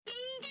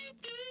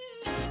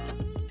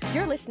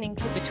You're listening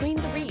to Between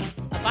the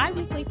Reads, a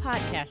bi-weekly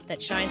podcast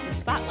that shines a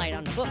spotlight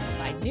on books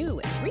by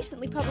new and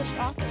recently published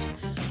authors.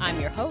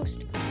 I'm your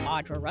host,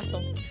 Audra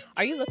Russell.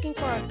 Are you looking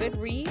for a good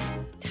read?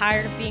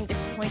 Tired of being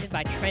disappointed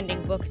by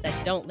trending books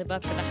that don't live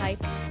up to the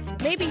hype?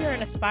 Maybe you're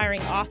an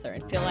aspiring author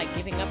and feel like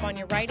giving up on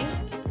your writing?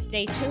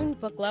 Stay tuned,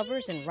 book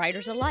lovers and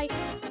writers alike.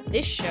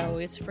 This show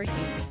is for you.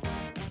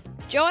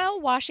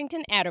 Joel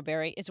Washington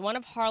Atterbury is one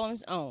of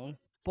Harlem's own.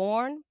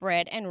 Born,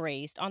 bred, and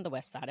raised on the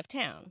west side of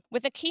town.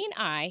 With a keen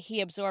eye,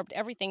 he absorbed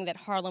everything that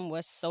Harlem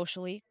was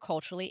socially,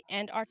 culturally,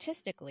 and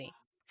artistically.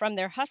 From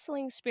their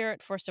hustling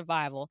spirit for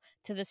survival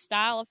to the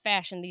style of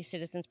fashion these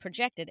citizens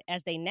projected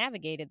as they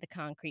navigated the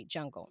concrete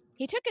jungle.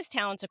 He took his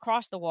talents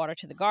across the water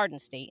to the Garden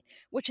State,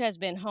 which has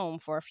been home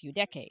for a few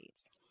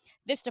decades.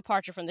 This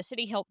departure from the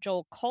city helped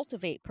Joel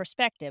cultivate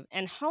perspective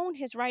and hone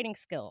his writing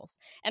skills.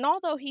 And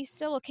although he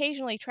still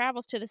occasionally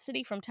travels to the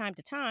city from time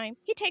to time,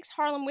 he takes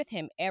Harlem with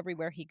him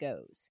everywhere he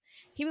goes.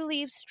 He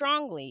believes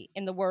strongly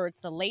in the words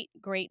the late,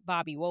 great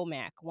Bobby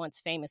Womack once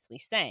famously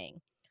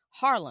sang,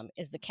 "Harlem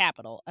is the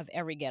capital of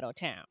every ghetto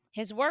town."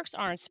 His works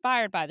are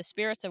inspired by the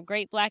spirits of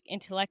great Black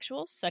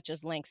intellectuals such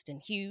as Langston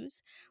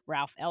Hughes,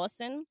 Ralph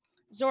Ellison,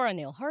 Zora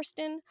Neale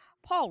Hurston,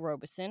 Paul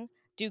Robeson,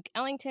 Duke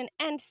Ellington,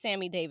 and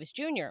Sammy Davis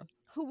Jr.,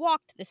 who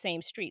walked the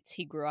same streets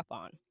he grew up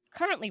on.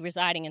 Currently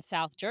residing in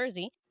South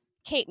Jersey,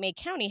 Cape May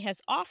County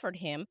has offered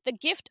him the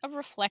gift of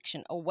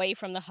reflection away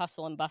from the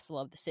hustle and bustle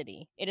of the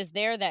city. It is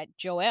there that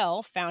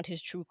Joel found his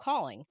true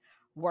calling,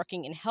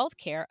 working in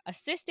healthcare,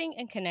 assisting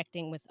and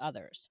connecting with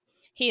others.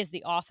 He is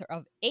the author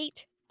of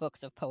 8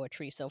 books of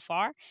poetry so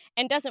far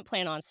and doesn't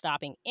plan on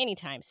stopping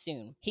anytime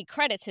soon. He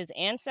credits his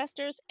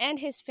ancestors and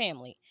his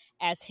family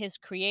as his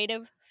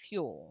creative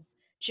fuel.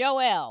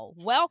 Joel,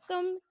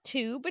 welcome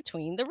to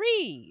Between the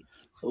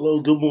Reads.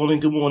 Hello, good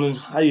morning, good morning.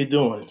 How you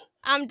doing?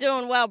 I'm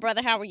doing well,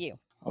 brother. How are you?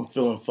 I'm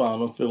feeling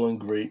fine. I'm feeling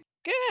great.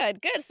 Good.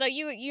 So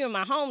you in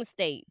my home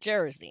state,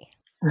 Jersey.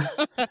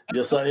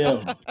 Yes, I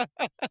am.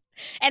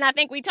 And I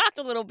think we talked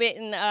a little bit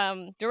in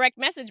direct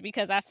message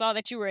because I saw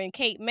that you were in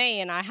Cape May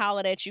and I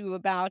hollered at you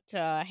about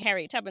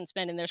Harriet Tubman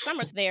spending their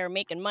summers there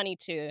making money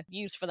to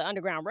use for the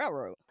Underground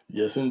Railroad.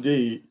 Yes,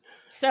 indeed.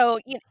 So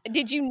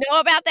did you know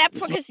about that?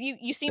 Because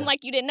you seem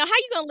like you didn't know. How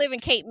you going to live in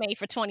Cape May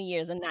for 20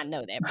 years and not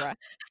know that, bro?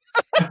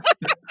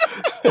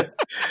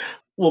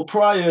 Well,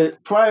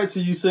 prior to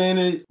you saying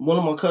it, one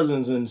of my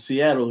cousins in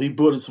Seattle, he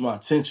brought it to my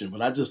attention,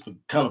 but I just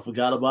kind of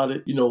forgot about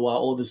it, while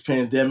all this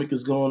pandemic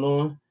is going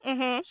on.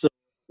 Mm-hmm. So,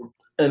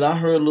 and I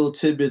heard little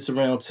tidbits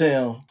around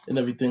town and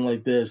everything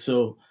like that.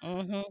 So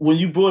when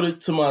you brought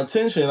it to my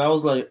attention, I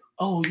was like,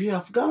 oh, yeah,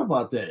 I forgot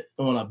about that.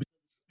 And when I beat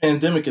the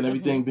pandemic and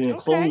everything being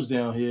closed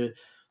down here,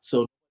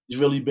 so it's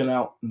really been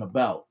out and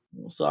about.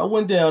 So I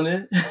went down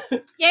there.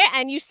 Yeah,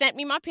 and you sent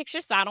me my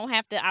picture, so I don't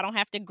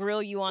have to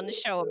grill you on the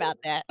show about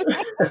that.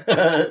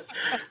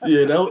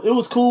 Yeah, it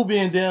was cool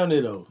being down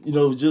there though.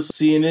 Just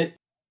seeing it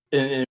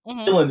and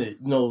feeling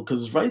it.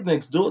 Because it's right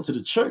next door to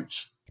the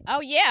church.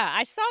 Oh yeah,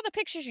 I saw the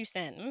pictures you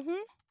sent.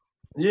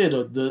 Yeah,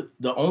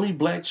 the only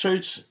Black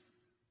church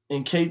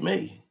in Cape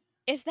May.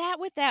 Is that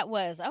what that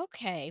was?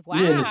 Okay, wow.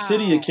 Yeah, in the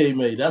city of Cape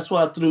May. That's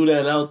why I threw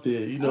that out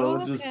there.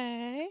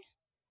 Okay.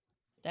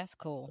 That's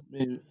cool.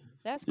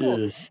 That's cool.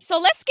 Yeah. So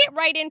let's get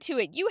right into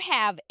it. You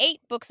have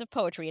 8 books of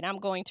poetry, and I'm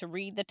going to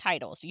read the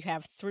titles. You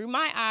have Through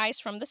My Eyes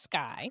from the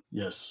Sky.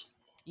 Yes.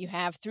 You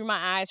have Through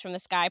My Eyes from the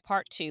Sky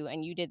Part 2,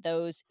 and you did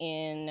those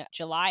in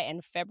July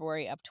and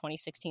February of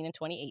 2016 and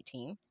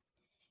 2018.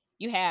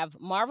 You have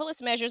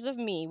Marvelous Measures of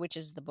Me, which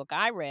is the book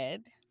I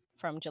read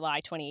from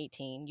July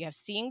 2018. You have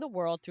Seeing the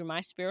World Through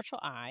My Spiritual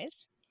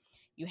Eyes.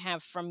 You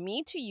have From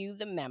Me to You,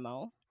 the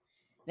Memo.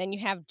 Then you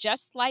have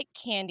Just Like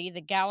Candy,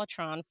 the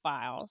Galatron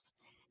Files.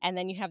 And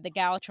then you have the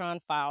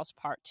Galatron Files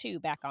Part 2,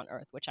 Back on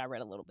Earth, which I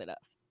read a little bit of.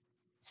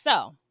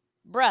 So,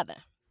 brother,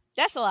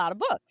 that's a lot of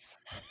books.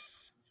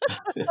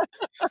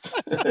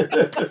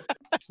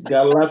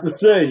 Got a lot to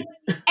say.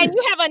 And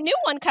you have a new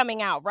one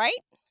coming out, right?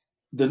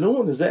 The new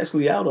one is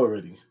actually out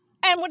already.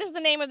 And what is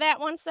the name of that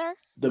one, sir?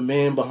 The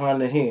Man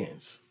Behind the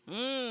Hands.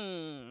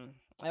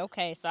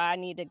 Okay, so I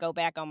need to go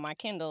back on my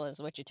Kindle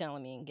is what you're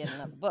telling me and get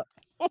another book.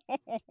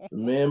 The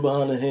Man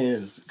Behind the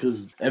Hands,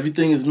 because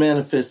everything is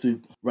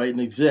manifested right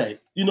and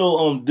exact.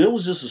 There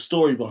was just a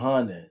story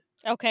behind that.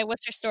 Okay,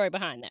 what's your story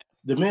behind that?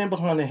 The Man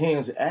Behind the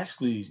Hands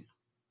actually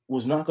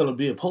was not going to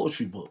be a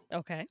poetry book.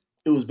 Okay.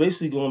 It was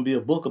basically going to be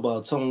a book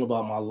about telling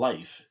about my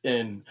life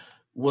and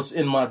what's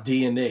in my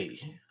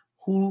DNA.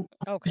 Who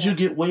did you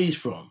get ways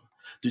from?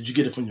 Did you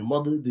get it from your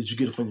mother? Did you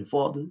get it from your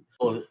father?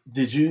 Or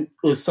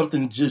or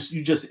something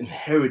you just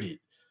inherited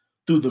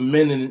through the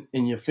men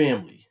in your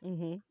family?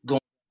 Going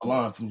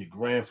line from your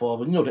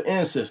grandfather, the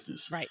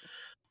ancestors. Right.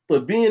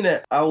 But being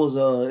that I was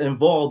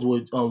involved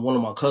with one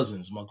of my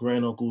cousins, my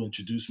granduncle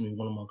introduced me to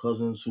one of my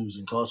cousins who's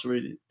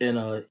incarcerated.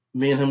 And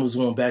me and him was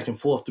going back and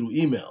forth through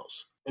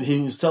emails. And he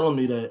was telling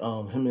me that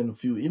him and a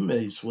few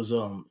inmates was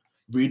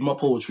read my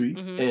poetry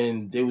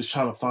and they was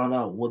trying to find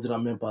out what did I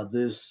meant by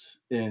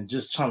this and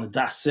just trying to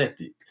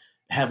dissect it,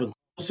 having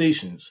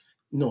conversations,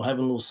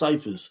 having little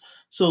ciphers.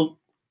 So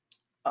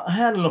I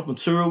had enough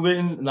material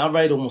written, and I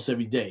write almost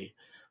every day.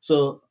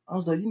 So I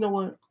was like, you know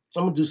what?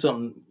 I'm gonna do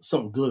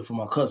something good for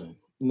my cousin.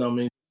 You know what I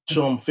mean?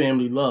 Show him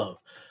family love.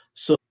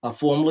 So I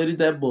formulated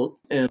that book,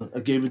 and I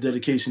gave a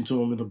dedication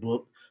to him in the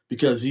book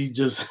because he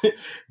just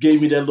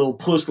gave me that little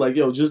push, like,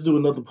 yo, just do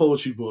another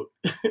poetry book.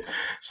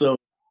 So,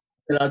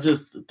 and I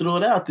just threw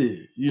it out there.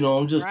 You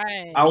know,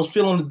 I was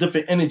feeling a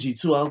different energy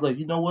too. I was like,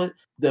 you know what?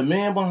 The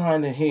man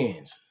behind the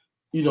hands,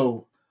 you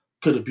know,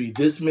 could it be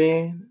this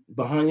man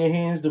behind your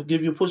hands to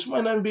give you a push? It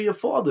might not be your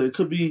father. It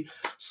could be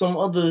some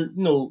other,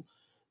 you know,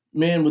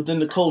 man within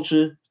the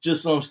culture,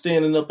 just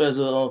standing up as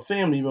a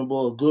family member,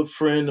 or a good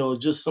friend, or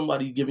just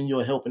somebody giving you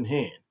a helping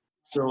hand.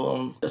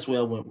 So that's where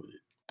I went with it.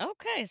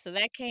 Okay, so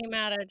that came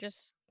out of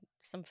just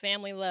some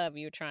family love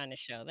you were trying to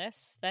show.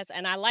 That's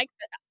and I like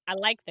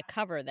the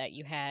cover that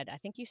you had. I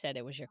think you said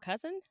it was your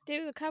cousin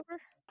do the cover?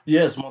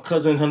 Yes, my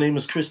cousin, her name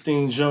is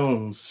Christine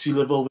Jones. She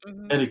live over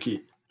in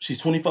Connecticut. She's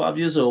 25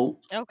 years old.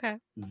 Okay.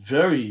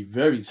 Very,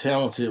 very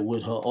talented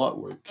with her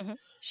artwork.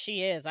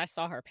 She is. I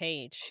saw her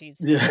page. She's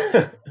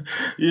yeah.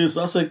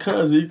 So I said,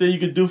 "Cuz, anything you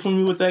could do for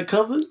me with that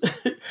cover?"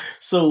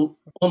 So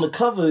on the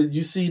cover,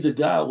 you see the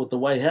guy with the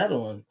white hat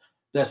on.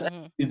 That's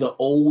actually the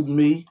old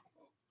me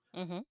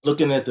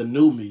looking at the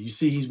new me. You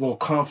see, he's more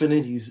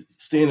confident. He's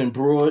standing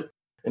broad,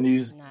 and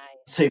he's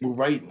table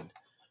writing.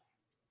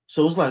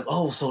 So it's like,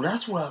 oh, so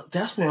that's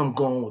where I'm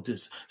going with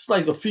this. It's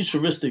like a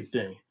futuristic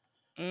thing.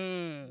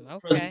 Okay.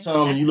 Present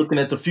time, when you're looking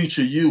at the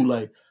future, you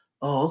like,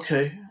 oh,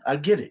 okay, I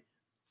get it.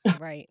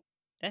 Right.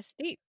 That's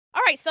deep.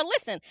 All right, so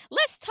listen,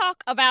 let's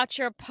talk about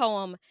your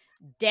poem,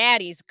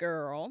 Daddy's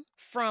Girl,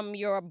 from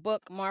your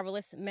book,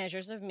 Marvelous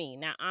Measures of Me.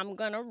 Now, I'm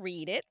going to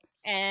read it,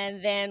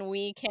 and then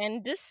we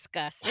can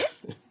discuss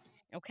it.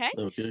 Okay?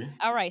 Okay.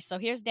 All right, so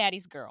here's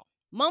Daddy's Girl.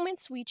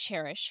 Moments we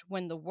cherish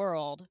when the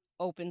world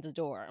opened the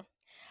door.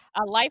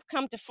 A life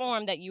come to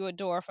form that you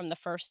adore from the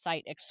first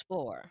sight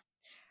explore.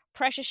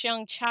 Precious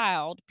young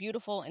child,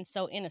 beautiful and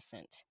so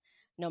innocent.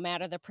 No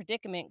matter the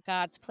predicament,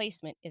 God's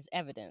placement is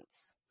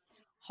evidence.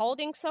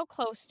 Holding so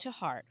close to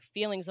heart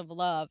feelings of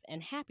love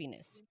and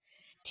happiness.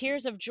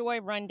 Tears of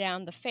joy run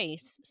down the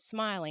face,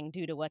 smiling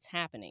due to what's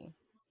happening.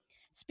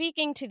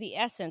 Speaking to the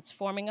essence,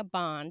 forming a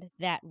bond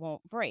that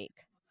won't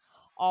break.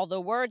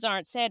 Although words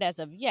aren't said as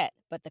of yet,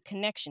 but the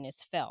connection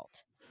is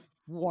felt.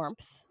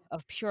 Warmth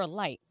of pure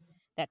light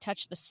that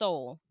touched the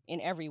soul in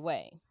every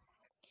way.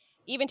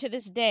 Even to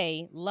this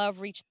day,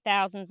 love reached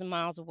thousands of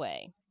miles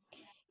away.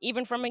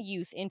 Even from a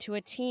youth into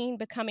a teen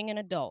becoming an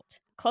adult,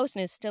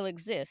 closeness still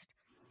exists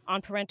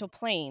on parental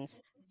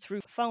planes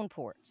through phone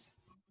ports.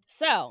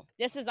 So,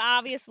 this is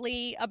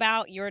obviously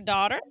about your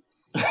daughter.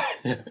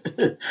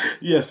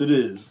 Yes, it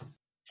is.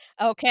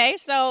 Okay,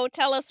 so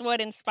tell us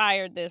what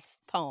inspired this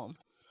poem.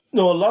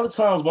 No, a lot of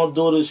times my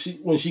daughter,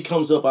 when she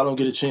comes up, I don't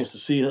get a chance to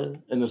see her,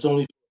 and it's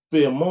only a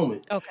spare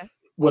moment. Okay.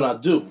 When I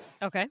do.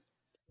 Okay.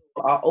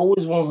 I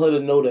always want her to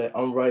know that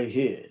I'm right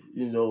here,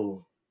 you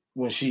know,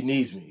 when she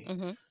needs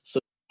me. So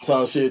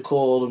sometimes she'll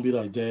call and be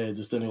like, Dad,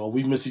 this thing, or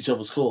we miss each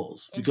other's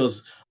calls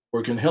because I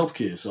work in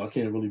healthcare, so I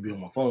can't really be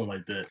on my phone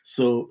like that.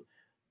 So,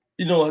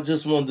 you know,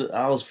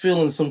 I was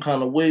feeling some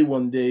kind of way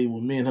one day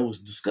when me and her was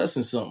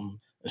discussing something,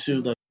 and she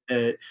was like,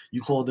 Dad,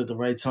 you called at the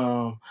right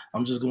time.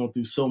 I'm just going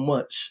through so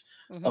much.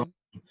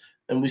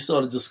 And we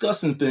started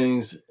discussing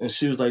things, and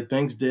she was like,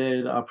 thanks,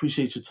 Dad. I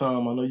appreciate your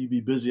time. I know you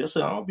be busy. I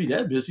said, I don't be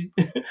that busy.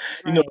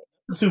 You know,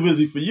 I'm too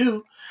busy for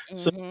you.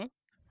 So,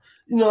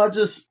 you know,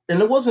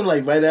 and it wasn't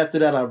like right after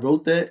that I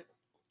wrote that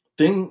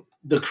thing.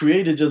 The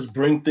creator just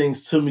bring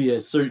things to me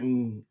at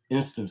certain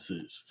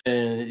instances.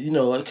 And, you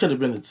know, it could have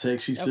been a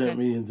text she sent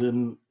me, and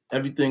then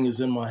everything is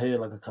in my head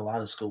like a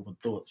kaleidoscope of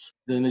thoughts.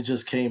 Then it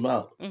just came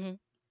out.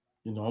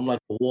 You know, I'm like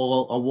a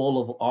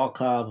wall of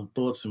archive of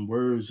thoughts and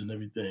words and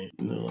everything.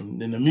 You know, and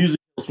the music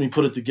helps me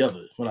put it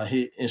together when I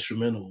hit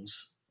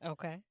instrumentals.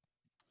 Okay.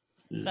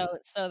 Yeah.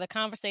 So the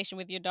conversation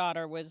with your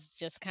daughter was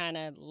just kind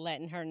of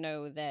letting her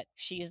know that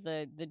she's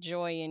the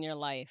joy in your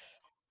life,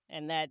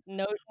 and that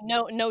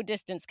no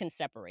distance can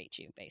separate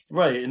you, basically.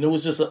 Right, and it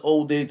was just an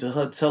old day to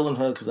her, telling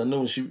her, because I know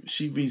when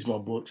she reads my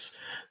books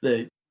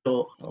that,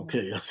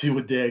 okay, I see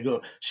what Dad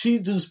go. She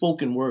do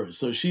spoken words,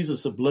 so she's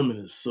a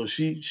subliminalist, so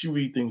she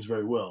read things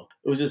very well.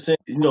 It was just saying,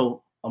 you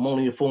know, I'm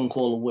only a phone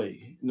call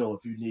away, you know,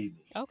 if you need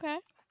me. Okay,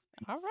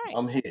 all right.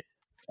 I'm here.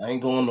 I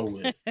ain't going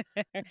nowhere.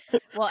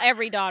 Well,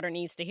 every daughter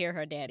needs to hear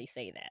her daddy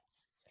say that.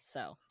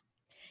 So,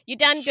 you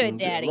done good,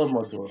 Daddy. I love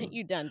my daughter.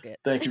 You done good.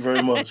 Thank you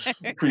very much.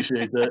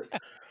 Appreciate that.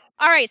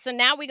 All right, so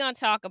now we're going to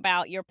talk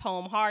about your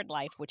poem, Hard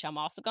Life, which I'm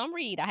also going to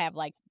read. I have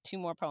like 2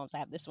 more poems. I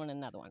have this one and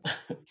another one.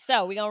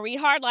 So we're going to read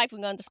Hard Life. We're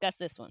going to discuss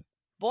this one.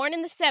 Born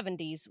in the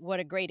 70s, what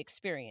a great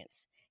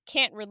experience.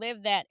 Can't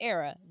relive that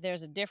era.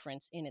 There's a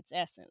difference in its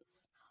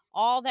essence.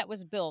 All that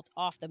was built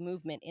off the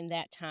movement in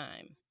that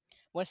time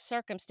was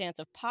circumstance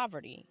of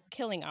poverty,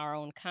 killing our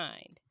own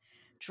kind.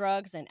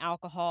 Drugs and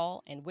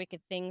alcohol and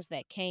wicked things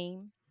that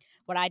came.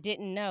 What I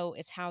didn't know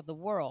is how the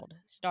world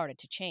started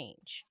to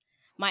change.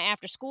 My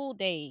after-school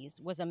days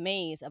was a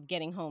maze of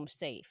getting home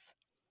safe,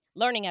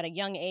 learning at a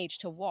young age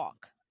to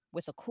walk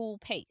with a cool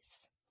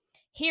pace.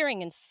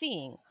 Hearing and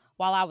seeing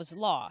while I was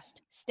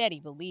lost, steady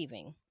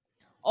believing.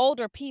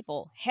 Older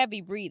people,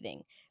 heavy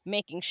breathing,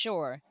 making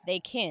sure they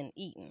can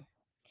eatin'.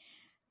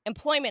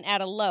 Employment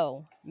at a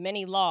low,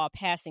 many law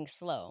passing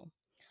slow.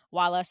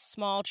 While us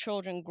small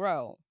children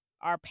grow,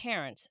 our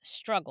parents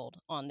struggled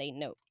on they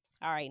note.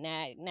 All right,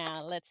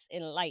 now let's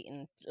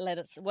enlighten.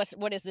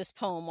 What is this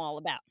poem all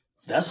about?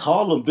 That's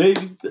Harlem,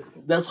 baby.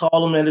 That's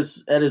Harlem at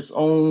its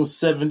own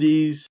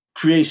 70s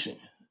creation.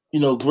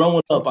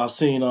 Growing up, I've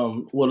seen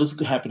well, this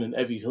could happen in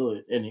every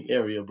hood, any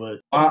area, but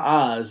my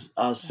eyes,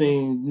 I've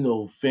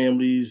seen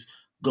families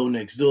go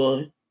next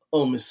door.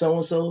 Oh, Miss So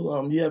and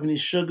So, you have any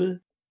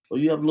sugar, or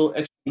you have a little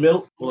extra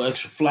milk or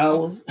extra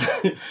flour,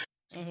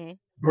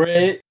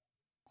 bread,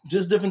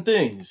 just different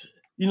things.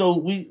 We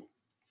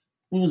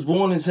was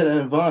born into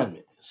that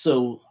environment.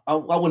 So I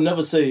would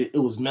never say it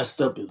was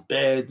messed up, it's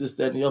bad, this,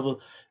 that, and the other.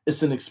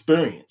 It's an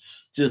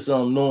experience. Just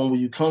knowing where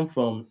you come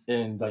from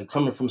and like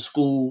coming from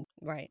school,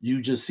 right?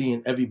 You just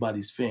seeing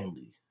everybody's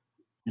family,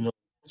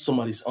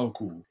 somebody's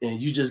uncle, and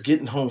you just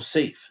getting home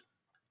safe.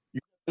 You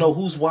know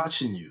who's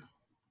watching you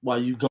while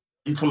you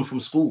coming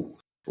from school.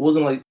 It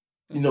wasn't like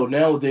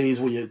nowadays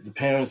where the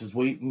parents is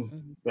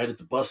waiting right at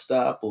the bus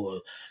stop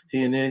or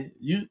here and there.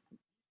 You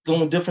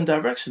going different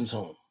directions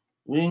home.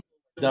 We ain't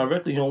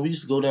directly home. We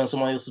used to go down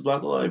somebody else's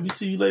block. All right, we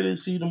see you later.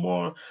 See you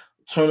tomorrow.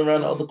 Turn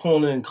around the other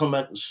corner and come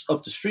back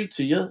up the street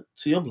to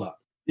your block.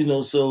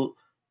 So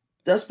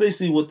that's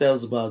basically what that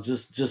was about.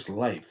 Just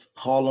life,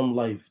 Harlem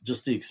life,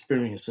 just the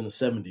experience in the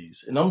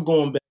 70s. And I'm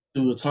going back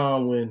to a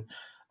time when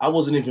I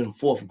wasn't even in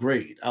fourth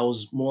grade. I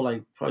was more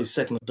like probably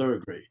second or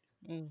third grade.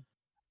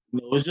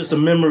 It's just a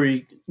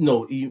memory,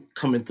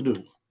 coming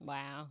through.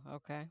 Wow.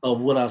 Okay. Of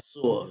what I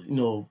saw,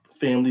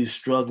 families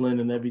struggling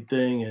and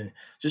everything, and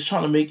just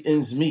trying to make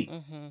ends meet.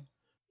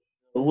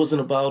 It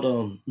wasn't about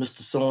Mr.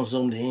 So and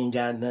So. They ain't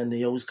got nothing.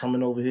 They always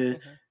coming over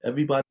here.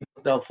 Everybody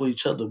looked out for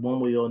each other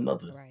one way or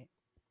another. Right.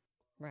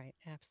 Right.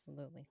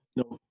 Absolutely.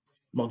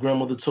 My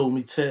grandmother told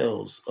me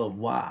tales of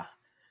why,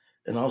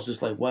 and I was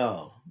just like,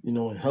 wow.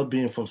 And her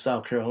being from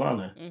South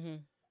Carolina,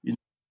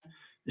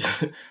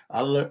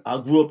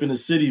 I grew up in the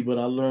city, but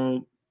I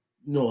learned,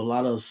 a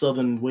lot of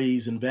Southern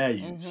ways and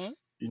values.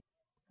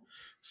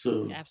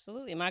 So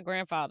absolutely, my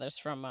grandfather's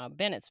from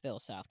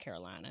Bennettsville, South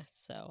Carolina.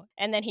 So,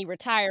 and then he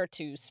retired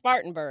to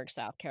Spartanburg,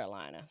 South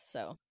Carolina.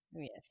 So,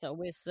 yeah. So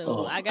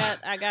I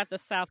got the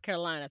South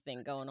Carolina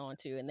thing going on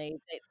too, and they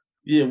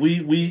yeah,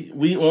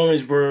 we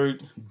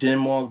Orangeburg,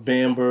 Denmark,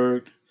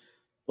 Bamberg.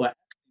 Well,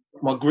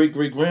 my great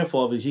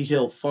grandfather, he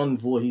helped fund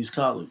Voorhees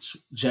College,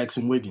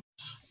 Jackson Wiggins.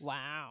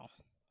 Wow.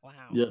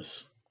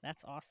 Yes,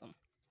 that's awesome.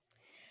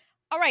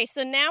 All right,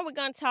 so now we're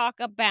going to talk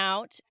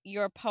about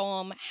your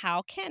poem,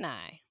 How Can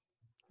I?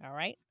 All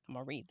right, I'm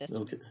going to read this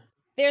one.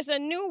 There's a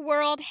new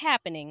world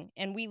happening,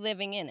 and we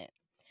living in it.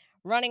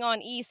 Running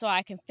on E so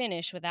I can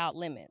finish without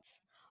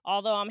limits.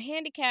 Although I'm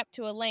handicapped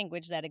to a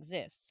language that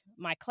exists,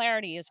 my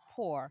clarity is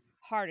poor,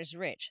 heart is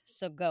rich,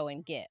 so go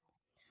and get.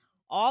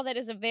 All that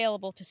is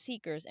available to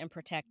seekers and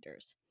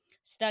protectors.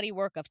 Study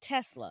work of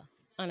Tesla,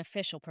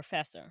 unofficial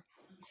professor.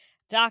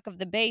 Dock of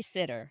the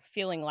Baysitter,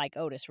 feeling like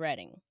Otis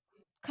Redding.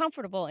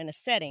 Comfortable in a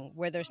setting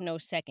where there's no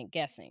second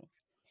guessing.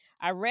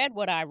 I read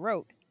what I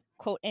wrote,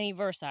 quote any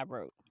verse I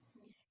wrote.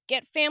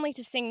 Get family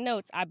to sing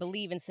notes, I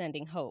believe in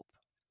sending hope.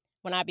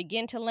 When I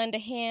begin to lend a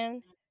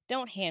hand,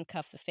 don't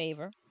handcuff the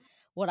favor.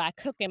 What I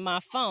cook in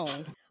my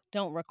phone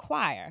don't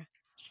require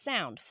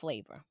sound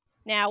flavor.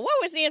 Now,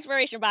 what was the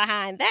inspiration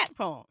behind that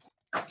poem?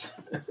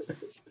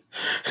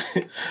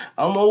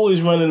 I'm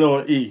always running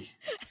on E.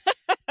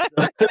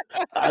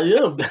 I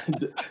am.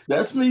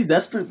 That's me.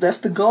 That's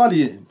the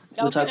guardian,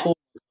 which I call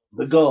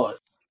the guard.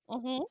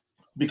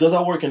 Because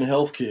I work in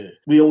healthcare,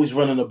 we always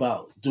running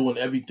about doing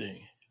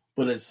everything.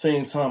 But at the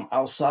same time,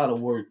 outside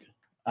of work,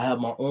 I have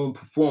my own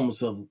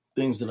performance of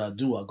things that I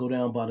do. I go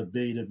down by the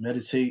bay to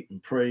meditate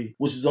and pray,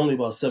 which is only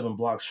about 7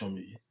 blocks from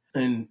me.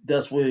 And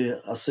that's where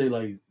I say,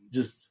 like,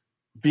 just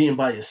being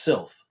by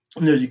yourself.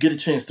 You get a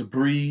chance to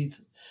breathe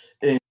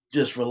and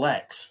just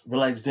relax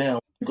down.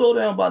 You go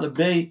down by the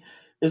bay,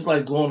 it's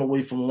like going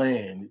away from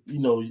land.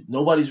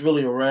 Nobody's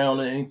really around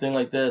or anything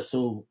like that,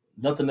 so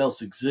nothing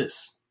else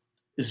exists.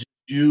 It's just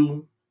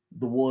you,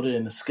 the water,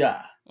 and the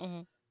sky.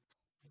 And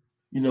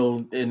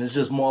it's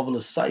just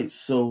marvelous sights.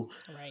 So,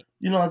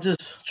 I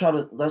just try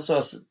to. That's why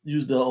I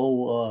use the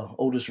old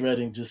Otis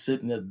Redding, just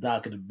sitting at the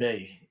dock of the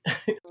bay.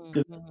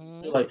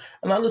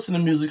 And I listen to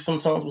music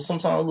sometimes, but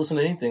sometimes I listen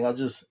to anything. I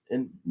just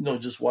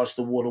just watch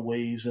the water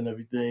waves and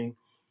everything,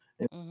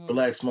 and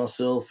relax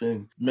myself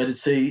and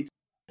meditate.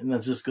 And I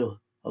just go,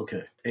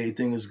 okay,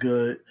 everything is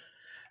good.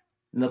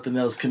 Nothing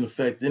else can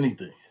affect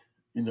anything.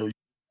 You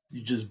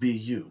just be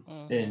you,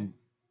 and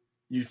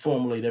you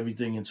formulate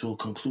everything into a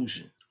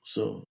conclusion.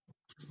 So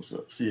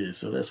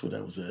that's where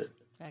that was at.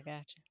 I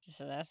got you.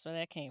 So that's where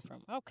that came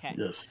from. Okay.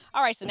 Yes.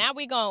 All right. So now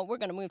we're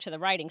gonna move to the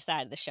writing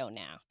side of the show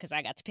now, because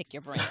I got to pick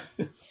your brain.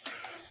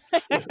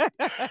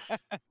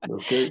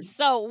 Okay.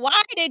 So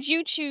why did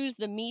you choose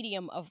the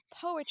medium of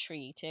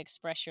poetry to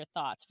express your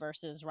thoughts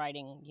versus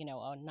writing,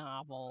 a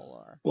novel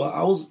or?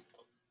 Well,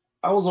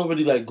 I was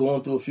already like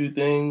going through a few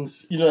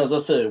things. You know, as I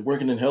said,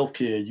 working in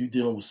healthcare, you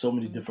dealing with so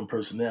many different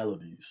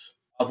personalities.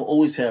 I've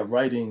always had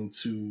writing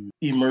to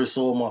immerse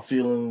all my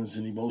feelings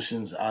and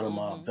emotions out of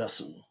my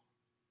vessel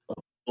of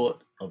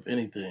thought of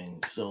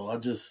anything. So I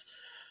just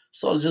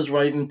started just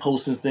writing,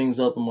 posting things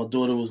up, and my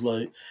daughter was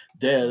like,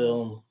 "Dad,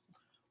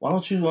 why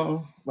don't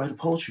you write a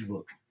poetry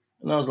book?"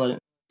 And I was like,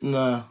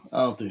 "Nah,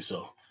 I don't think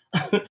so."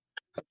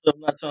 I'm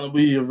not trying to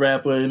be a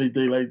rapper or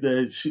anything like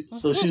that.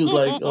 So she was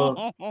like,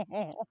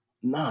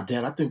 "Nah,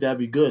 Dad, I think that'd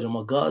be good." And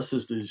my god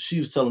sister, she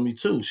was telling me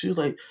too. She was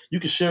like, "You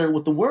can share it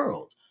with the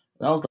world."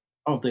 And I was like,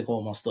 "I don't think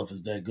all my stuff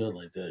is that good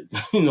like that."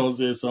 You know what I'm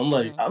saying? So I'm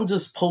like, I'm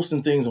just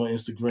posting things on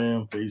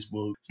Instagram,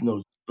 Facebook,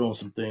 throwing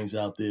some things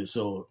out there.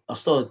 So I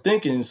started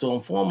thinking, so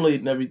I'm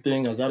formulating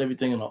everything. I got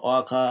everything in the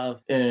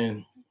archive.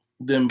 And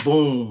then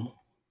boom,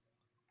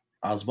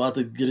 I was about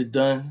to get it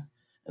done.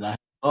 And I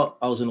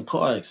was in a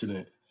car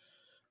accident.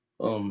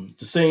 The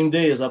same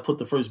day as I put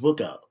the first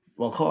book out.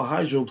 My car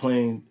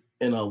hydroplaned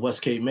in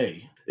West Cape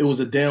May. It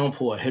was a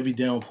downpour, heavy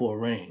downpour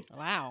rain.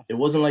 Wow. It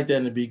wasn't like that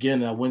in the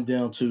beginning. I went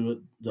down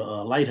to the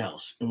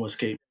lighthouse in West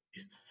Cape.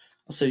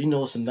 I said,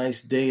 it's a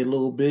nice day a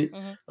little bit.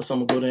 So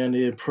I'm going to go down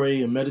there,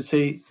 pray and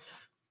meditate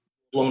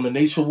along the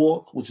nature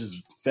walk, which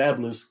is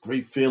fabulous.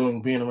 Great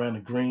feeling being around the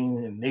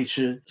green and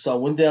nature. So I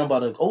went down by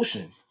the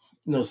ocean,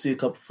 see a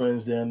couple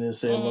friends down there,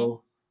 say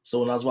hello. So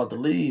when I was about to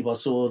leave, I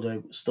saw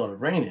that it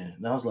started raining.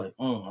 And I was like,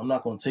 I'm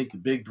not going to take the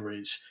big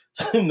bridge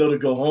to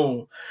go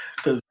home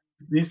because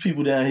these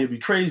people down here be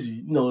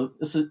crazy.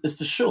 It's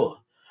the shore.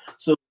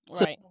 So I'm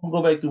going to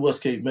go back through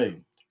West Cape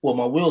May. Well,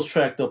 my wheels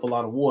tracked up a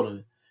lot of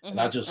water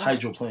and I just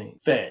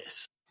hydroplaned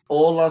fast.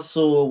 All I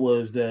saw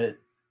was that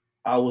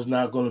I was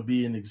not going to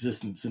be in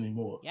existence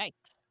anymore. Yikes.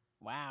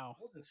 Wow.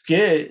 I wasn't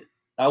scared.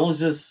 I was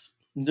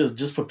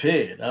just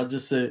prepared. I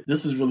just said,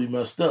 this is really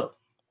messed up.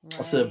 Right.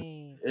 I said,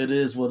 it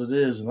is what it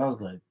is. And I was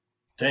like,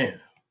 damn.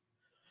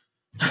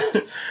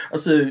 I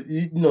said,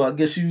 I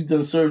guess you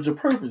done served your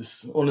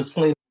purpose on this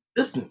plane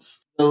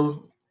distance.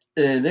 And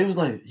they was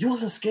like, you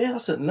wasn't scared? I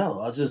said, no,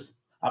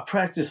 I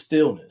practiced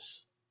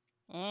stillness.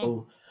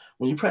 So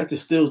when you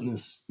practice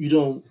stillness, you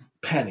don't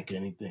panic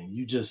anything.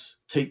 You just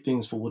take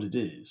things for what it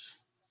is.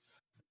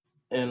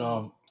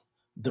 And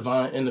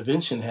divine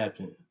intervention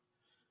happened.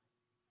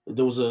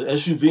 There was a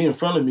SUV in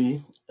front of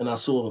me, and I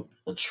saw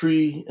a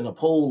tree and a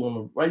pole on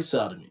the right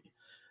side of me.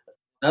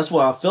 That's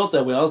why I felt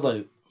that way. I was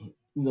like,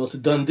 it's a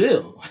done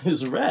deal.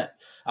 It's a wrap.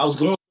 I was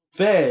going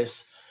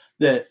fast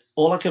that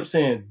all I kept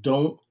saying,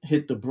 don't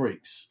hit the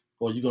brakes,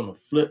 or you're going to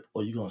flip,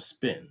 or you're going to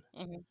spin.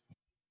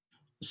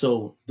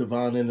 So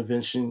divine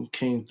intervention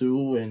came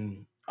through,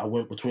 and I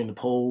went between the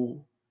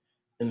pole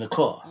and the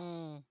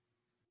car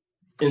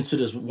into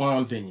this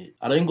wine vineyard.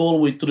 I didn't go all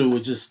the way through.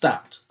 It just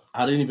stopped.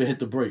 I didn't even hit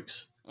the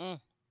brakes.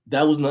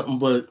 That was nothing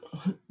but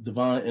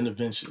divine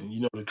intervention,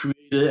 the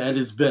creator at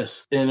his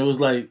best. And it was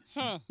like,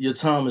 your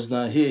time is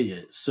not here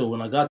yet. So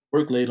when I got to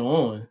work later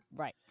on,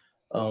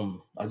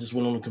 I just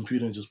went on the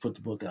computer and just put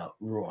the book out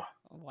raw.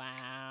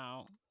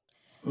 Wow.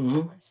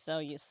 Mm-hmm.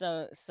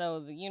 So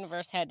the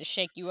universe had to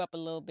shake you up a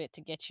little bit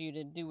to get you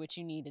to do what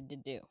you needed to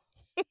do.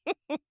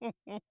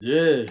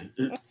 Yeah.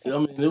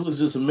 It was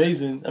just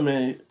amazing.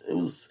 It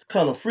was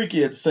kind of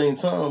freaky at the same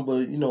time,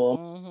 but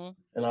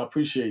and I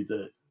appreciate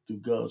that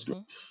through God's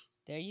grace.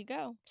 There you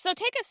go. So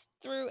take us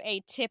through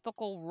a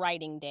typical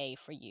writing day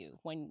for you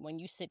when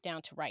you sit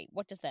down to write.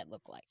 What does that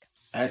look like?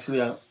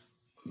 Actually,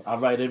 I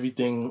write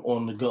everything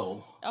on the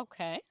go.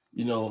 Okay.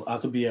 I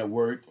could be at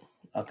work.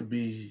 I could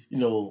be,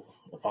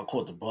 if I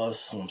caught the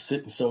bus or I'm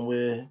sitting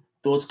somewhere,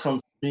 thoughts come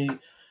to me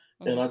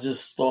and I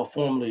just start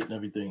formulating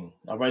everything.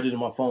 I write it in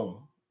my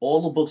phone.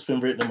 All the books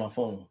been written in my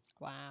phone.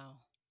 Wow.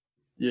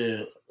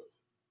 Yeah.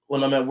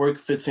 When I'm at work,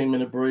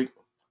 15-minute break,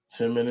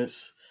 10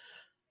 minutes.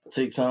 I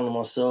take time to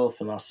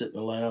myself and I sit in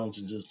the lounge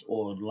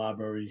or the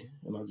library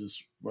and I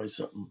just write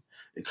something.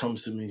 It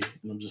comes to me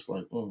and I'm just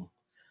like,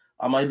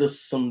 I might listen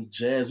to some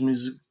jazz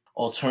music,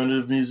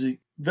 alternative music,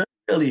 very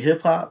rarely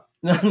hip hop.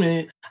 You know what I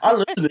mean? I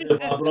listen to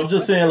hip hop, but I'm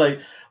just saying, like,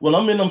 when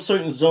I'm in them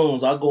certain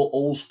zones, I go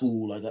old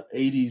school, like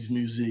 80s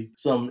music,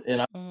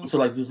 and I go into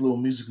like this little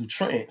musical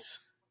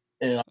trance.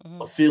 And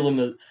I'm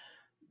feeling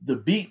the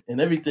beat and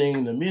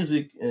everything, the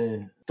music,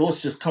 and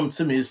thoughts just come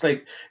to me. It's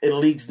like it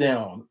leaks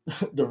down,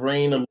 the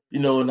rain,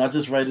 and I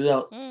just write it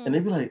out. And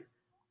they be like,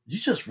 you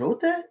just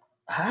wrote that?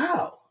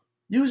 How?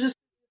 You was just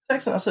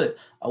texting? I said,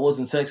 I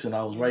wasn't texting.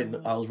 I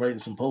was writing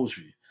some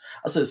poetry.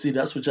 I said, see,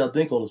 that's what y'all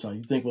think all the time.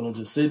 You think when I'm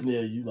just sitting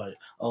there, you like,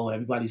 oh,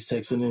 everybody's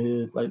texting in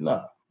here. Like,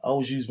 nah, I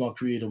always use my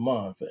creative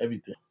mind for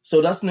everything.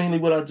 So that's mainly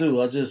what I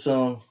do. I just,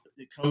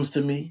 it comes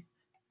to me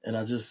and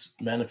I just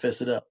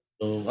manifest it out.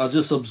 So I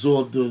just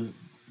absorb the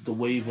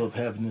wave of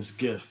having this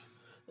gift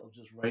of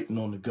just writing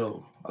on the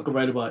go. I could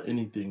write about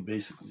anything,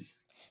 basically.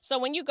 So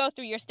when you go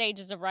through your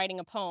stages of writing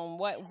a poem,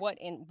 what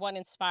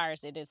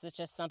inspires it? Is it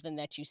just something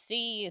that you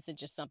see? Is it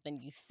just something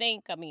you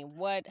think?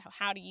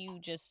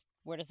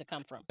 Where does it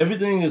come from?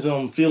 Everything is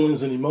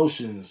feelings and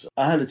emotions.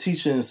 I had a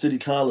teacher in City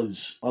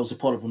College. I was a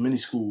part of a mini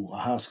school, a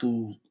high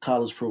school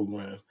college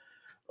program,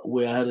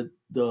 where I had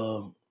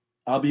the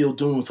Abi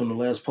O'Doon from The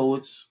Last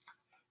Poets.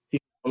 He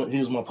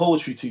was my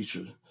poetry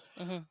teacher.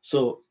 Mm-hmm.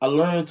 So I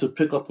learned to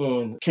pick up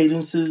on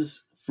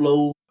cadences,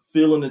 flow,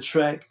 feeling the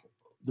track,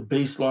 the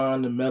bass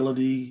line, the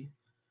melody,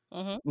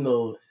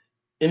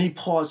 any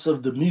parts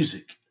of the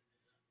music.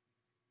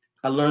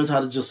 I learned how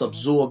to just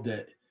absorb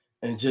that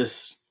and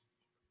just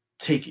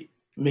take it,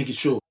 make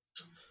it yours.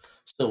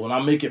 So when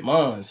I make it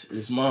mine,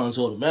 it's mine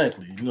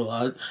automatically.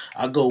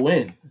 I go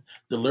in.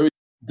 The lyrics,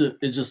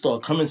 it just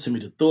start coming to me,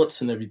 the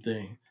thoughts and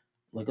everything.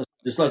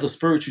 It's like a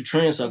spiritual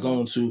trance I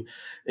go into,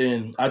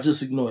 and I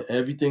just ignore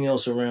everything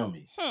else around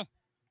me.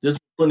 There's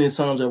plenty of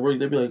times at work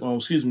they be like,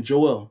 excuse me,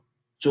 Joel.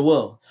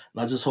 And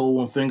I just hold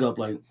one finger up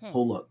like,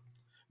 hold up.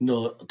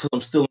 Because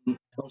I'm still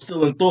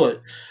in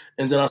thought.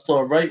 And then I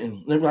start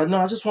writing. And they're like, no,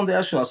 I just wanted to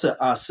ask you.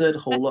 I said,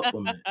 hold up a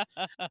minute.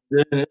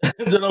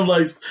 then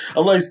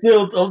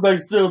I'm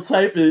still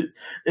typing.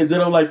 And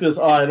then I'm like this,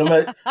 all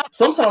right.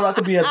 Sometimes I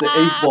could be at the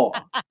 8th bar.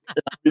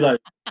 And I'll be like,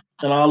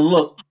 and I'll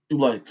look, I'm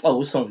like,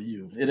 oh, it's only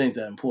you. It ain't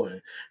that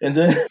important. And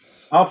then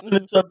I'll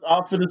finish up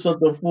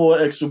the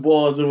 4 extra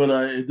bars, and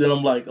then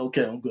I'm like,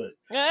 okay, I'm good.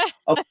 I'm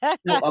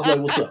like,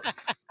 what's up?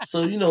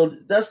 So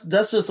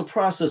that's just a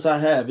process I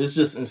have. It's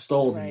just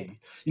installed in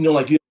me.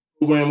 Like you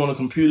program on a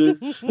computer.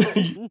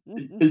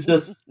 It's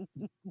just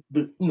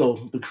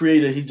the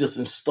creator. He just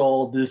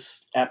installed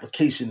this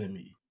application in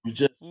me. You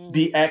just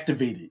be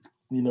activated.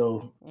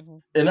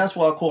 And that's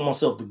why I call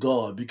myself the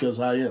God, because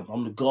I am.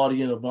 I'm the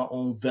guardian of my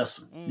own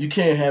vessel. You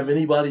can't have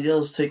anybody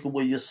else take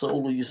away your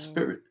soul or your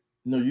spirit.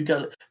 You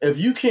gotta. If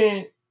you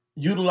can't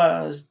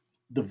utilize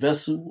the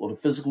vessel or the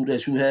physical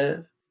that you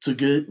have to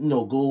get,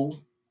 go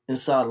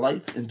inside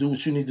life and do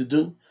what you need to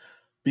do,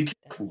 be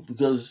careful,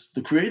 because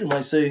the creator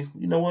might say,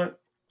 you know what,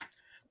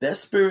 that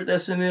spirit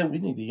that's in there, we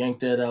need to yank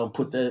that out and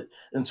put that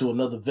into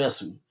another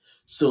vessel.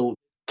 So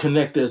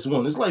connect as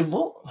one. It's like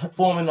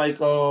forming like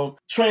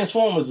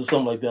Transformers or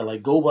something like that,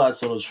 like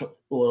GoBots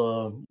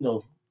or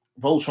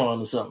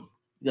Voltron or something.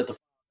 You got the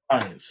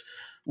Lions.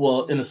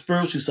 Well, in the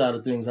spiritual side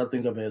of things, I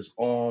think of it as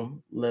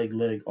arm, leg,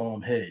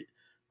 arm, head,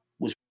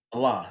 which is a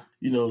lot.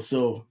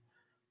 So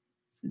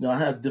I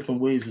have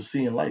different ways of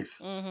seeing life.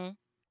 I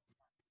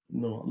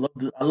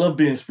love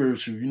being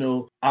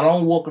spiritual. I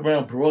don't walk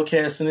around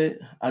broadcasting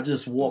it. I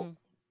just walk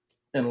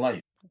in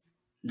life.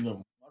 My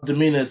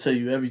demeanor tell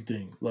you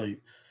everything.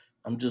 Like,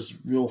 I'm just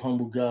real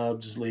humble guy. I'm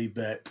just laid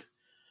back,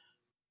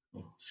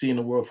 seeing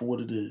the world for what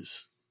it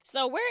is.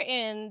 So we're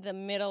in the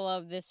middle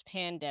of this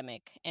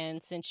pandemic,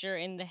 and since you're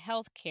in the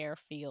healthcare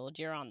field,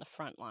 you're on the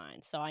front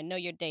line. So I know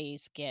your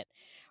days get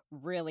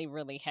really,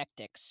 really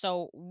hectic.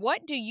 So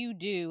what do you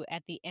do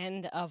at the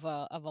end of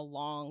a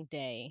long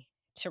day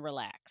to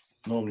relax?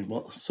 Normally,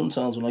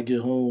 sometimes when I get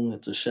home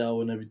after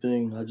shower and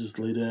everything, I just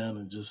lay down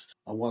and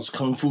I watch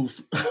Kung Fu.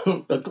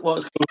 I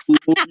watch Kung Fu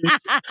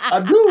movies.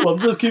 I do. I'm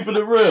just keeping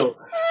it real.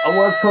 I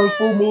watch Kung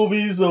Fu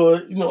movies, or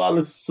I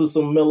listen to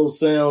some mellow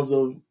sounds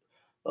of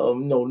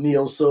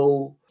neo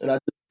soul, and I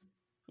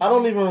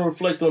don't even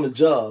reflect on the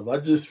job. I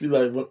just feel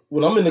like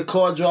when I'm in the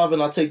car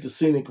driving, I take the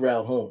scenic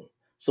route home,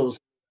 so it's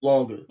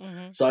longer.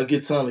 So I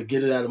get time to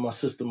get it out of my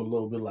system a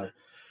little bit. Like,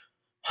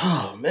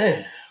 oh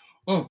man,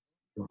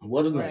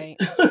 what a night!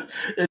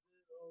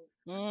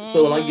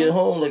 So when I get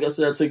home, like I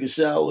said, I take a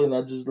shower and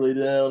I just lay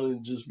down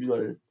and just be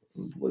like,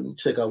 let me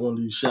check out one of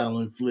these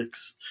Shaolin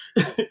flicks.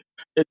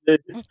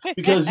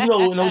 Because in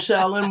those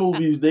Shaolin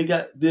movies,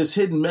 there's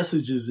hidden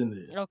messages in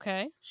there.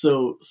 Okay.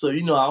 So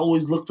I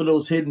always look for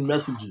those hidden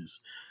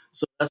messages.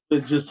 So that's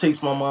what just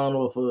takes my mind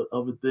off of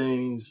other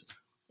things,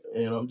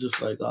 and I'm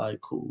just like, all right,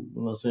 cool. You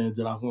know what I'm saying?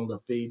 Then I'm gonna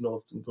fade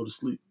off and go to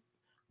sleep.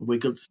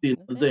 Wake up to see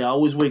another day. I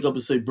always wake up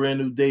and say, brand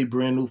new day,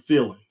 brand new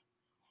feeling.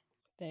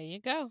 There you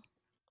go.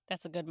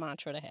 That's a good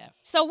mantra to have.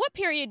 So what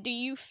period do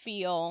you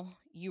feel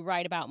you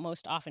write about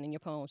most often in your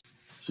poems?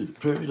 So the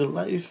period of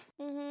life.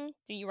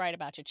 Do you write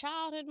about your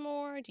childhood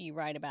more? Do you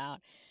write about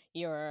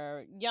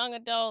your young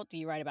adult? Do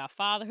you write about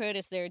fatherhood?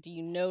 Do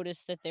you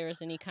notice that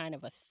there's any kind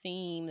of a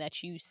theme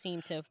that you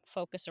seem to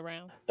focus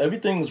around?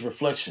 Everything is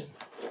reflection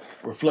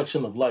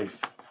of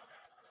life.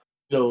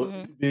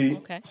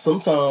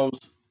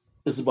 Sometimes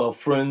it's about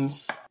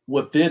friends,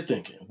 what they're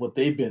thinking, what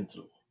they've been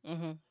through.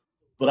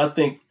 But I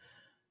think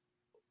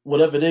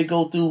whatever they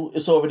go through,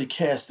 it's already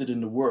casted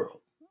in the world.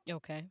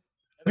 Okay.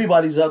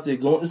 Everybody's out there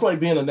going. It's like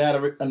being a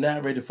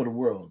narrator for the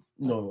world.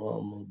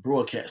 A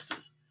broadcaster.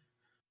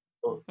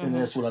 And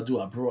that's what I do.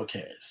 I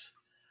broadcast.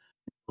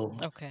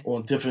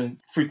 On different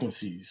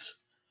frequencies.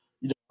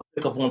 I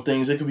pick up on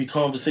things. It could be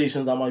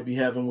conversations I might be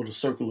having with a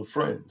circle of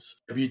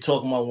friends. If you're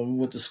talking about when we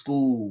went to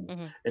school,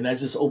 and that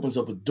just opens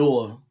up a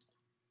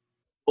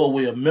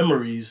doorway of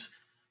memories,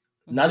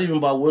 not even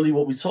about really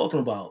what we're talking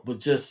about, but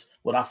just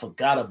what I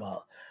forgot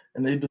about.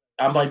 And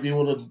I might be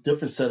with a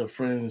different set of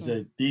friends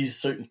that these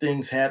certain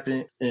things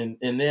happen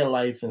in their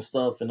life and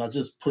stuff, and I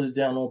just put it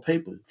down on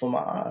paper for my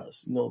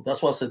eyes.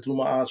 That's why I said through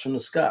my eyes from the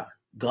sky.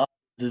 God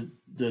is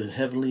the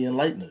heavenly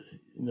enlightener,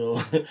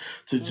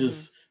 to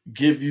just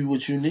give you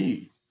what you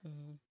need.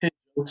 Hey,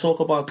 we'll talk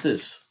about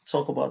this,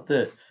 talk about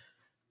that.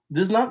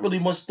 There's not really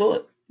much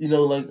thought,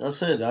 like I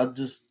said, I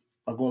just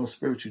I go in a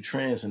spiritual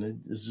trance,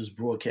 and it's just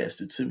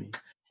broadcasted to me.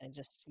 And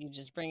you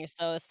just bring it.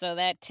 So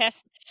that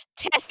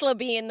Tesla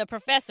being the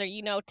professor,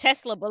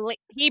 Tesla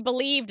he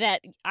believed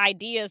that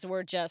ideas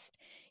were just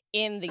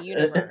in the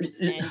universe,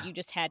 and you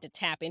just had to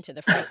tap into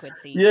the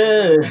frequency to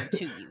bring them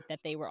to you, that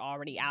they were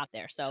already out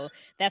there. So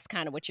that's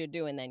kind of what you're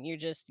doing then. You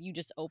just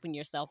open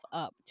yourself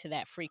up to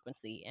that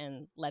frequency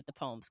and let the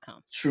poems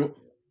come. True.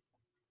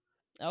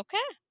 Okay.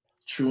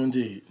 True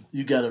indeed.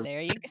 You got it.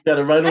 There you go. Got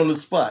it right on the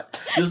spot.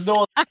 There's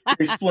no other way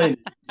to explain it.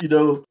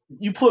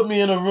 You put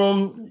me in a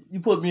room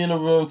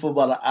for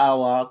about an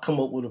hour, I'll come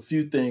up with a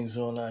few things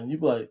online. You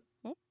be like,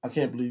 I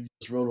can't believe you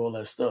just wrote all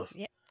that stuff.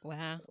 Yeah.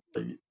 Wow.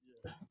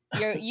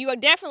 You are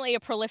definitely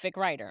a prolific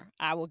writer.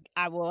 I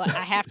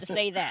have to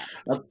say that.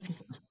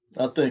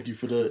 I thank you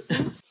for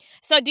that.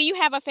 So do you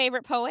have a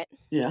favorite poet?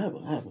 Yeah, I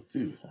have a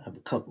few. I have a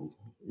couple.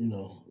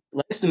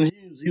 Langston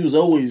Hughes, he was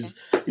always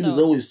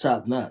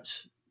top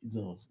notch.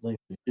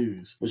 Langston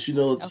Hughes. But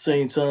at the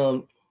same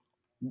time,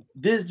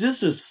 there's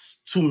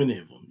just too many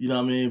of them. You know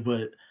what I mean?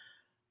 But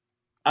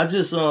I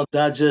just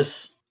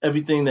digest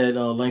everything that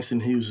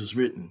Langston Hughes has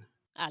written.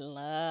 I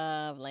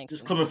love Langston.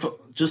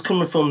 Just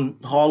coming from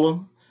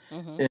Harlem,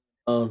 and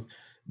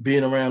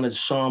being around at the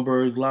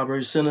Schomburg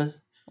Library Center,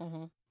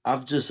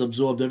 I've just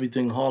absorbed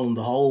everything Harlem,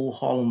 the whole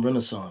Harlem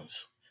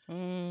Renaissance.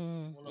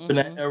 In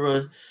that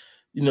era,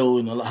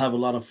 and I have a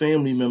lot of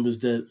family members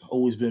that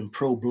always been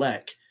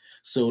pro-Black.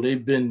 So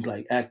they've been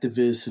like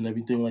activists and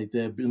everything like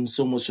that, been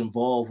so much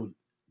involved with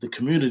the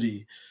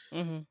community.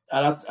 And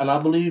I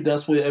believe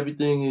that's where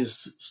everything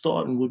is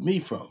starting with me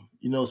from.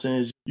 You know what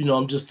I'm saying?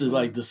 I'm just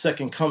the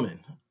second coming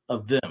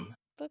of them.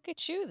 Look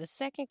at you, the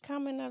second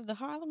coming of the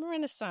Harlem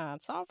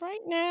Renaissance. All right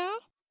now.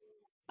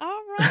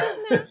 I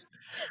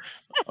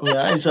mean,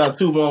 I ain't trying to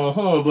toot my own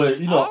horn, but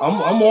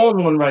I'm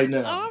on one right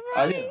now. All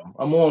right. I am.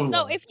 I'm on one.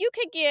 So if you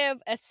could give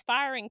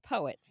aspiring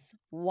poets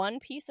one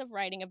piece of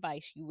writing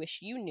advice you wish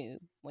you knew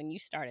when you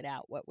started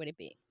out, what would it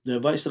be? The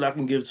advice that I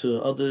can give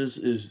to others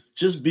is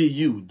just be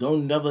you.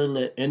 Don't never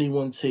let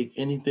anyone take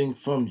anything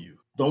from you.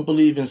 Don't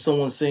believe in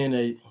someone saying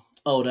that,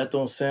 oh, that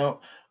don't sound.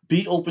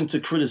 Be open to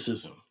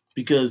criticism,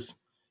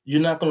 because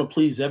you're not going to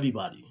please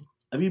everybody.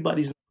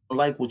 Everybody's not going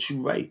to like what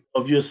you write.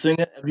 If you're a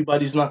singer,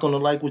 everybody's not going to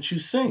like what you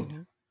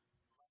sing.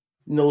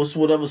 It's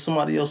whatever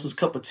somebody else's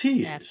cup of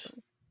tea is.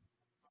 Absolutely.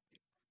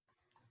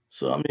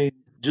 So I mean,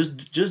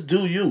 just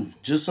do you.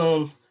 Just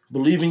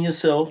believe in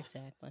yourself.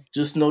 Exactly.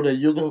 Just know that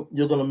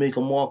you're gonna make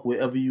a mark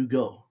wherever you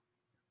go.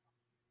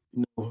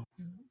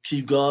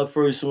 Keep God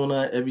first on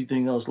that.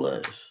 Everything else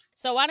last.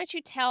 So why don't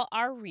you tell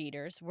our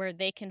readers where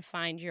they can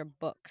find your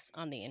books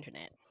on the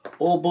internet?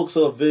 All books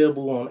are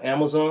available on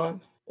Amazon,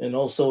 and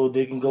also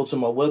they can go to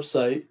my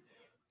website,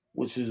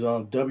 which is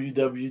on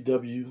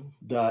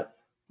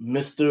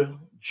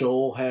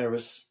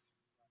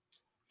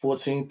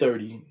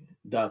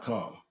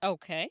www.mrjoelharris1430.com.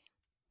 Okay,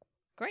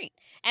 great.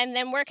 And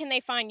then where can they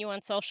find you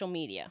on social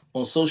media?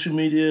 On social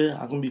media,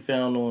 I can be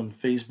found on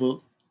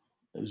Facebook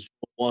as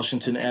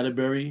Washington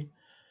Atterbury,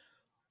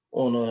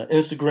 on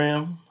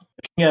Instagram,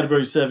 King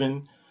Atterbury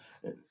 7,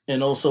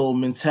 and also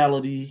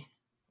Mentality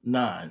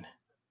 9.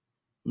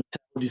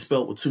 Mentality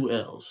spelled with 2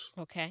 L's.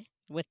 Okay,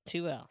 with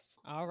 2 L's.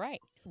 All right.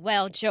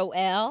 Well,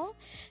 Joel,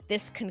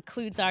 this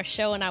concludes our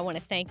show, and I want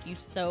to thank you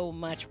so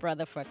much,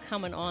 brother, for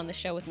coming on the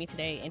show with me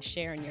today and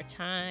sharing your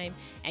time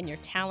and your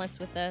talents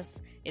with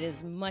us. It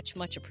is much,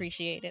 much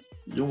appreciated.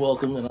 You're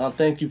welcome, and I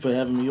thank you for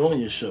having me on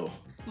your show.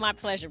 My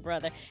pleasure,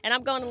 brother. And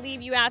I'm going to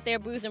leave you out there,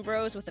 Booze and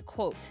Bros, with a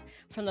quote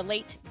from the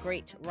late,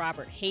 great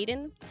Robert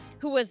Hayden,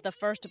 who was the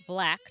first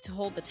Black to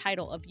hold the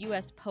title of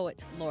U.S.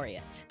 Poet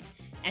Laureate.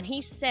 And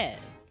he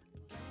says,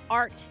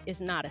 "Art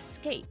is not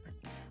escape,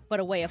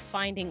 but a way of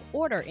finding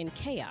order in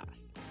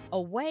chaos,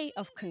 a way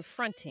of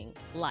confronting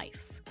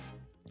life."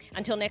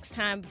 Until next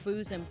time,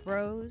 Booze and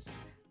Bros,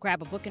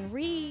 grab a book and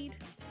read,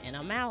 and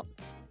I'm out.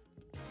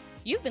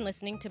 You've been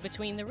listening to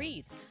Between the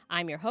Reads.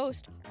 I'm your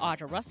host,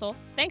 Audra Russell.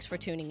 Thanks for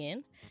tuning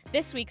in.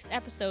 This week's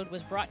episode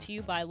was brought to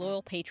you by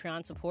loyal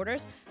Patreon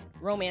supporters,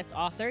 romance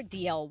author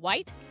D.L.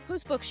 White,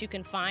 whose books you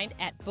can find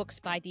at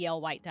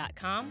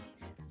booksbydlwhite.com,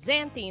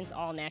 Xanthene's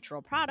All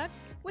Natural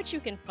Products, which you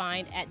can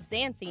find at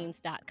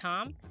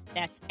xanthenes.com,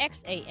 that's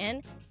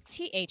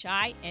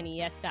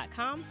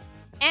XANTHINES.com,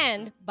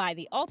 and by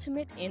the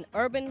ultimate in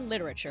urban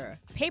literature,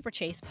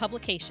 Paperchase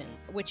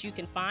Publications, which you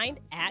can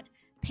find at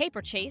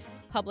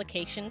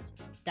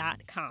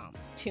paperchasepublications.com.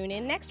 Tune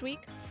in next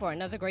week for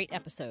another great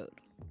episode.